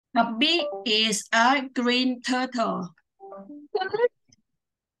Tubby is a green turtle.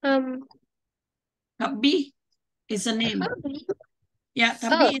 Tubby is a name. Yeah,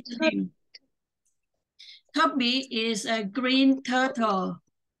 Tubby is a name. Tubby is a green turtle.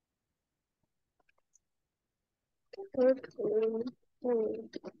 Full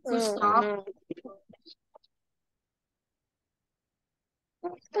stop.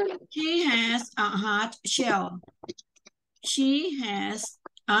 She has a hard shell. She has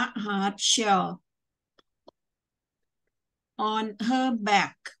a hard shell on her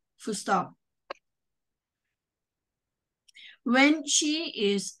back. Full stop. When she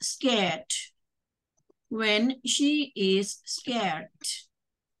is scared. When she is scared.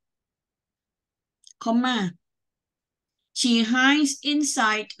 Comma. She hides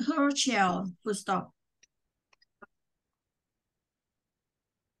inside her shell. Full stop.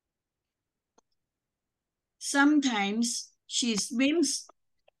 Sometimes she swims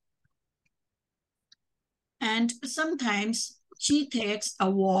and sometimes she takes a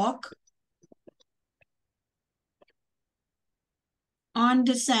walk on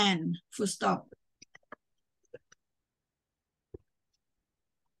the sand. Full stop.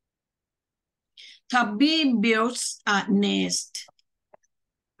 Tubby builds a nest.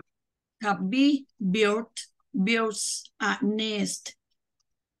 Tubby builds a nest.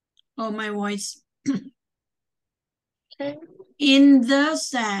 Oh, my voice. In the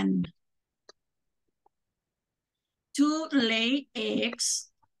sand. To lay eggs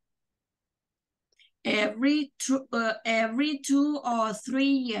every 2 or 3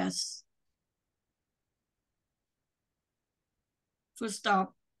 years. Full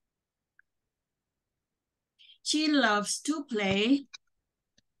stop. She loves to play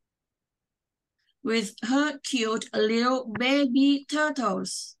with her cute little baby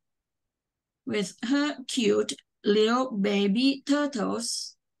turtles. With her cute little baby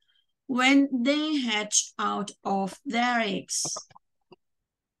turtles when they hatch out of their eggs.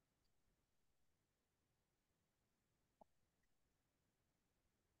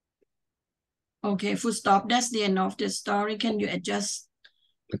 Okay, full stop. That's the end of the story. Can you adjust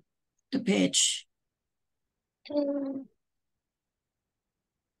the page? Okay,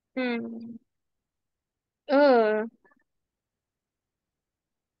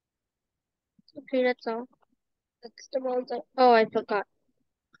 that's all. That's about it. Oh, I forgot.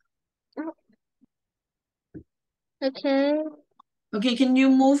 Oh. Okay. Okay, can you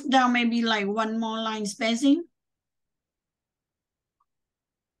move down maybe like 1 more line spacing?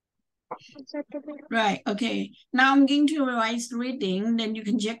 Right, okay. Now I'm going to revise reading, then you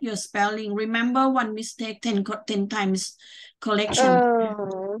can check your spelling. Remember, one mistake, 10 times correction.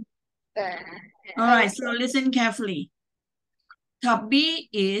 Oh. All right, so listen carefully. Tubby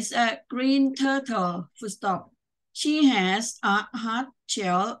is a green turtle, full stop. She has a hard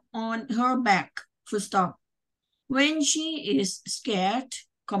shell on her back, full stop. When she is scared,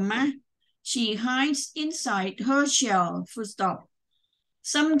 comma, she hides inside her shell, full stop.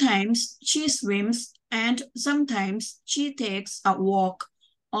 Sometimes she swims and sometimes she takes a walk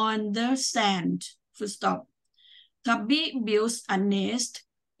on the sand, full stop. Tubby builds a nest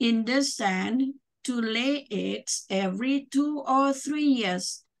in the sand to lay eggs every 2 or 3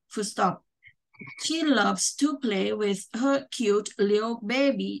 years, full stop. She loves to play with her cute little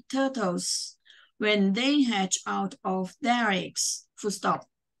baby turtles when they hatch out of their eggs, full stop.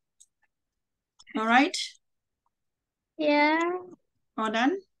 All right? Yeah. All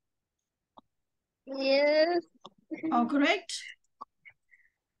done? Yes. All correct?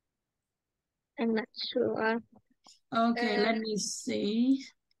 I'm not sure. Okay, let me see.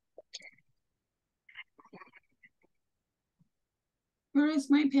 Where is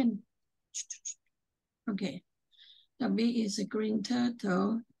my pen? Okay. Tubby is a green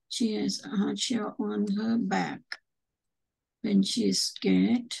turtle. She has a hard shell on her back. When she is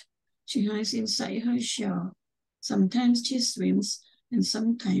scared, she hides inside her shell. Sometimes she swims and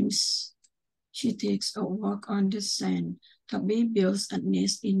sometimes she takes a walk on the sand. Tubby builds a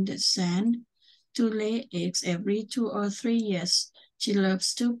nest in the sand to lay eggs every 2 or 3 years. She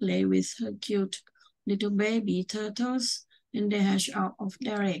loves to play with her cute little baby turtles and they hatch out of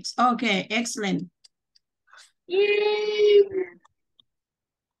their eggs. Okay, excellent. Yay!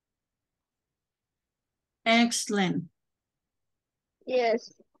 Excellent.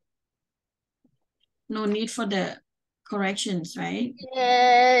 Yes. No need for the corrections, right?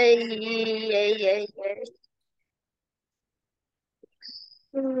 Yay.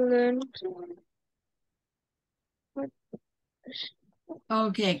 Excellent.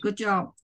 Okay, good job.